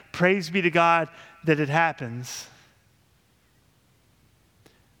happen. Praise be to God that it happens.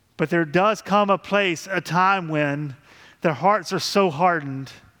 But there does come a place, a time when their hearts are so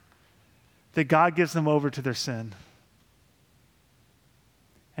hardened that God gives them over to their sin.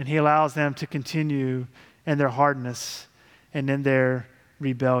 And he allows them to continue in their hardness and in their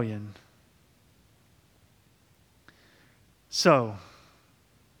rebellion. So,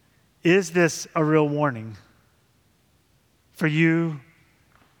 is this a real warning for you?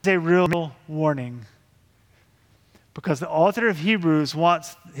 It's a real warning because the author of Hebrews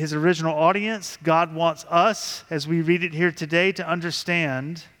wants his original audience, God wants us, as we read it here today, to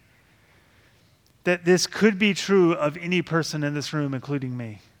understand that this could be true of any person in this room, including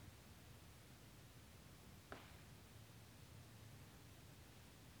me.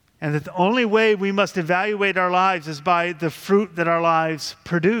 And that the only way we must evaluate our lives is by the fruit that our lives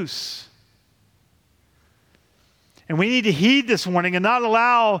produce. And we need to heed this warning and not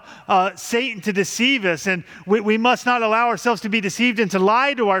allow Satan to deceive us. And we must not allow ourselves to be deceived and to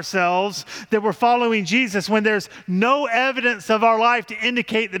lie to ourselves that we're following Jesus when there's no evidence of our life to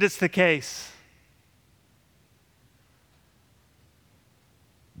indicate that it's the case.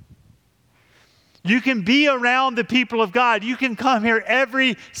 You can be around the people of God. You can come here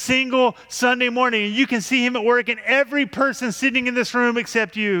every single Sunday morning and you can see him at work in every person sitting in this room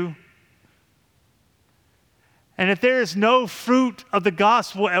except you. And if there is no fruit of the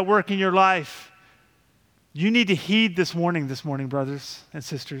gospel at work in your life, you need to heed this warning this morning, brothers and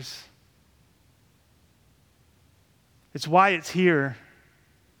sisters. It's why it's here.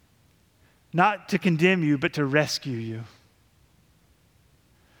 Not to condemn you, but to rescue you.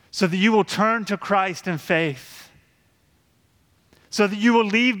 So that you will turn to Christ in faith. So that you will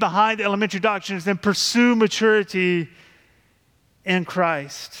leave behind the elementary doctrines and pursue maturity in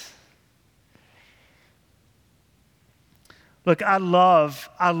Christ. Look, I love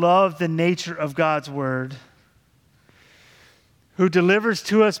the nature of God's word, who delivers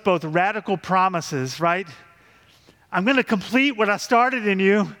to us both radical promises, right? I'm going to complete what I started in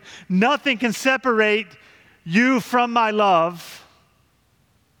you. Nothing can separate you from my love.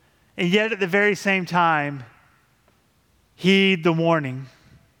 And yet at the very same time, heed the warning.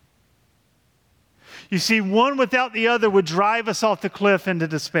 You see, one without the other would drive us off the cliff into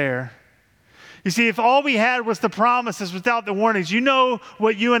despair. You see, if all we had was the promises without the warnings, you know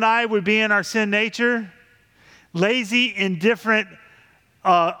what you and I would be in our sin nature? Lazy, indifferent,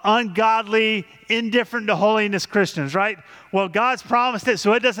 ungodly, indifferent to holiness Christians, right? Well, God's promised it,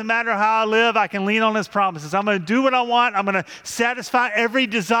 so it doesn't matter how I live. I can lean on his promises. I'm going to do what I want. I'm going to satisfy every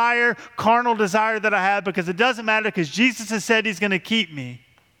desire, carnal desire that I have, because it doesn't matter, because Jesus has said he's going to keep me.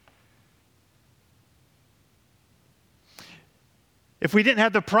 If we didn't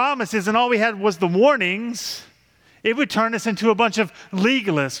have the promises and all we had was the warnings, it would turn us into a bunch of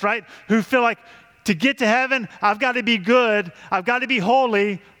legalists, right? Who feel like, to get to heaven, I've got to be good. I've got to be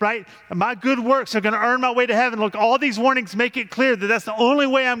holy, right? My good works are going to earn my way to heaven. Look, all these warnings make it clear that that's the only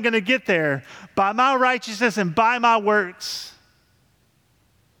way I'm going to get there, by my righteousness and by my works.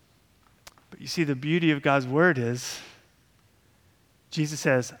 But you see, the beauty of God's word is, Jesus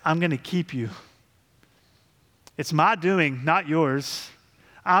says, I'm going to keep you. It's my doing, not yours.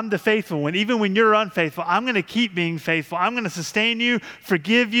 I'm the faithful one. Even when you're unfaithful, I'm going to keep being faithful. I'm going to sustain you,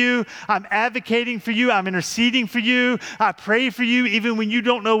 forgive you. I'm advocating for you. I'm interceding for you. I pray for you even when you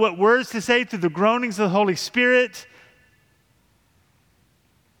don't know what words to say, through the groanings of the Holy Spirit.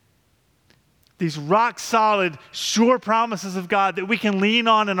 These rock solid, sure promises of God that we can lean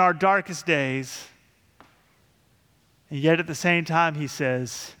on in our darkest days. And yet at the same time, he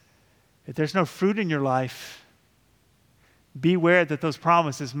says, if there's no fruit in your life, beware that those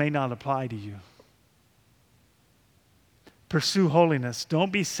promises may not apply to you. Pursue holiness.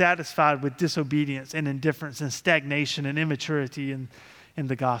 Don't be satisfied with disobedience and indifference and stagnation and immaturity in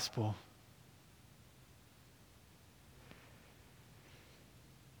the gospel.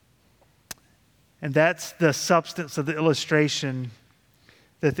 And that's the substance of the illustration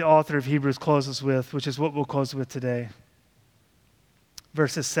that the author of Hebrews closes with, which is what we'll close with today.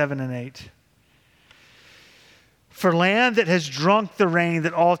 Verses 7 and 8. For land that has drunk the rain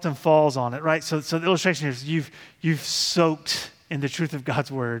that often falls on it, right? So the illustration here is you've soaked in the truth of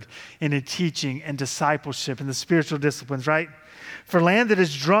God's word, and in teaching and discipleship and the spiritual disciplines, right? For land that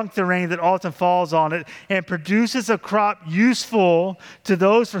has drunk the rain that often falls on it and produces a crop useful to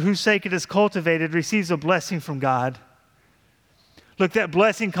those for whose sake it is cultivated, receives a blessing from God. Look, that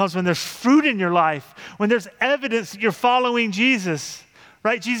blessing comes when there's fruit in your life, when there's evidence that you're following Jesus,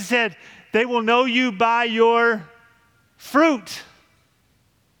 right? Jesus said, they will know you by your fruit.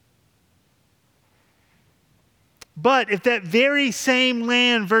 But if that very same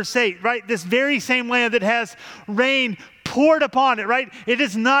land, verse 8, right, this very same land that has rain poured upon it, right, it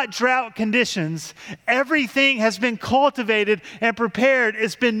is not drought conditions. Everything has been cultivated and prepared.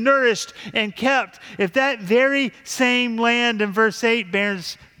 It's been nourished and kept. If that very same land in verse 8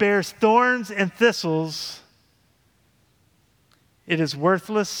 bears thorns and thistles, it is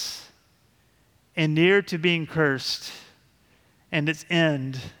worthless and near to being cursed, and its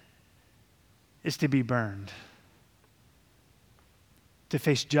end is to be burned, to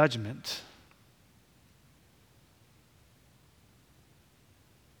face judgment.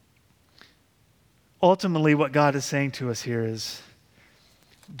 Ultimately, what God is saying to us here is,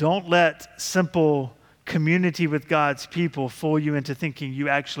 don't let simple community with God's people fool you into thinking you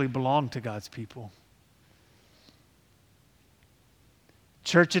actually belong to God's people.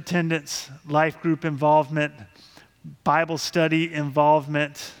 Church attendance, life group involvement, Bible study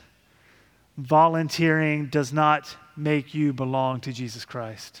involvement, volunteering does not make you belong to Jesus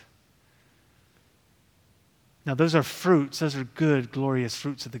Christ. Now, those are fruits. Those are good, glorious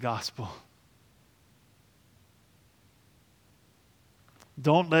fruits of the gospel.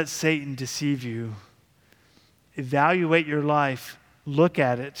 Don't let Satan deceive you. Evaluate your life. Look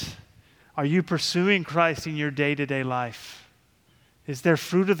at it. Are you pursuing Christ in your day-to-day life? Is there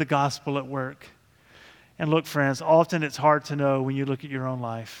fruit of the gospel at work? And look, friends, often it's hard to know when you look at your own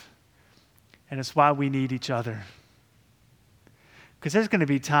life. And it's why we need each other. Because there's going to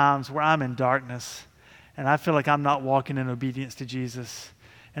be times where I'm in darkness and I feel like I'm not walking in obedience to Jesus.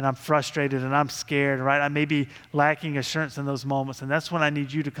 And I'm frustrated and I'm scared, right? I may be lacking assurance in those moments. And that's when I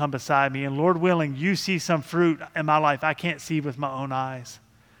need you to come beside me. And Lord willing, you see some fruit in my life I can't see with my own eyes.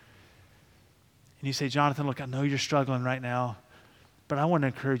 And you say, Jonathan, look, I know you're struggling right now. But I want to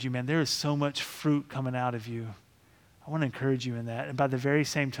encourage you, man, there is so much fruit coming out of you. I want to encourage you in that. And by the very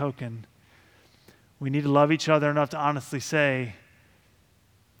same token, We need to love each other enough to honestly say,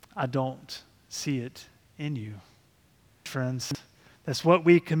 I don't see it in you. Friends, that's what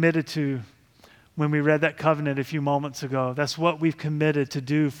we committed to when we read that covenant a few moments ago. That's what we've committed to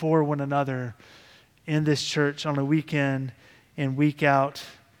do for one another in this church on a week in and week out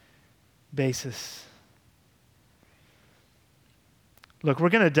basis. Look, we're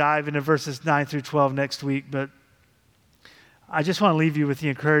going to dive into verses 9 through 12 next week, but I just want to leave you with the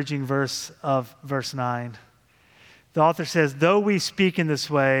encouraging verse of verse 9. The author says, though we speak in this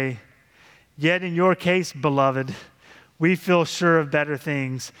way, yet in your case, beloved, we feel sure of better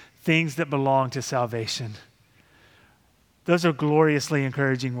things, things that belong to salvation. Those are gloriously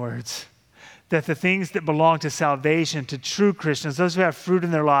encouraging words. That the things that belong to salvation, to true Christians, those who have fruit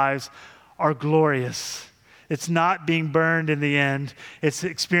in their lives, are glorious. It's not being burned in the end. It's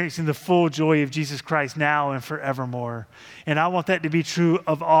experiencing the full joy of Jesus Christ now and forevermore. And I want that to be true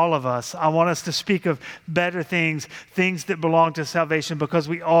of all of us. I want us to speak of better things, things that belong to salvation, because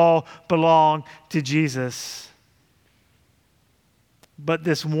we all belong to Jesus. But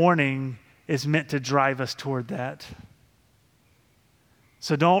this warning is meant to drive us toward that.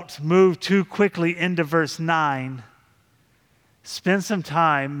 So don't move too quickly into verse 9. Spend some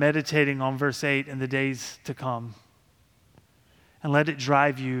time meditating on verse 8 in the days to come. And let it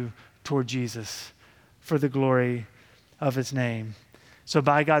drive you toward Jesus for the glory of his name. So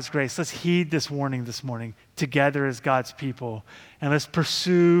by God's grace, let's heed this warning this morning together as God's people. And let's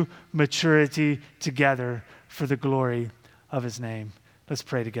pursue maturity together for the glory of his name. Let's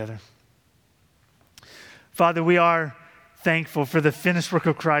pray together. Father, we are thankful for the finished work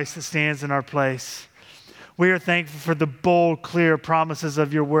of Christ that stands in our place. We are thankful for the bold, clear promises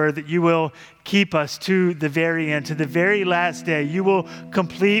of your word that you will keep us to the very end, to the very last day. You will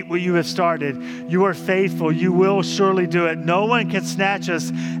complete what you have started. You are faithful. You will surely do it. No one can snatch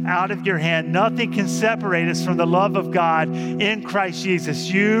us out of your hand. Nothing can separate us from the love of God in Christ Jesus.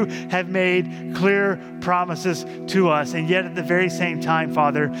 You have made clear promises to us. And yet at the very same time,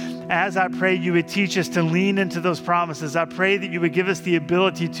 Father, as I pray you would teach us to lean into those promises, I pray that you would give us the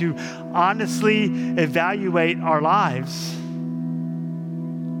ability to honestly evaluate our lives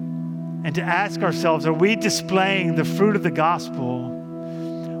and to ask ourselves, are we displaying the fruit of the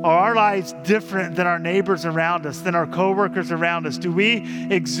gospel? Are our lives different than our neighbors around us, than our coworkers around us? Do we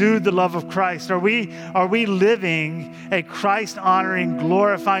exude the love of Christ? Are we living a Christ-honoring,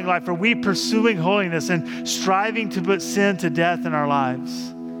 glorifying life? Are we pursuing holiness and striving to put sin to death in our lives?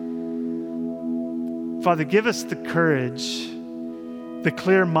 Father, give us the courage, the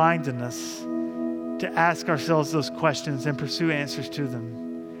clear-mindedness to ask ourselves those questions and pursue answers to them.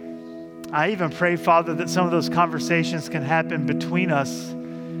 I even pray, Father, that some of those conversations can happen between us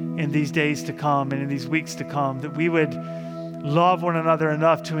in these days to come and in these weeks to come, that we would love one another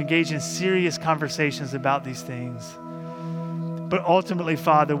enough to engage in serious conversations about these things. But ultimately,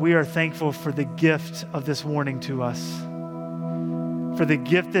 Father, we are thankful for the gift of this warning to us, for the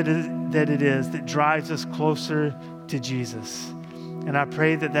gift that it is that drives us closer to Jesus. And I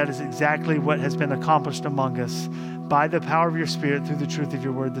pray that that is exactly what has been accomplished among us by the power of your Spirit through the truth of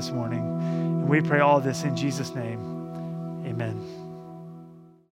your word this morning. And we pray all this in Jesus' name. Amen.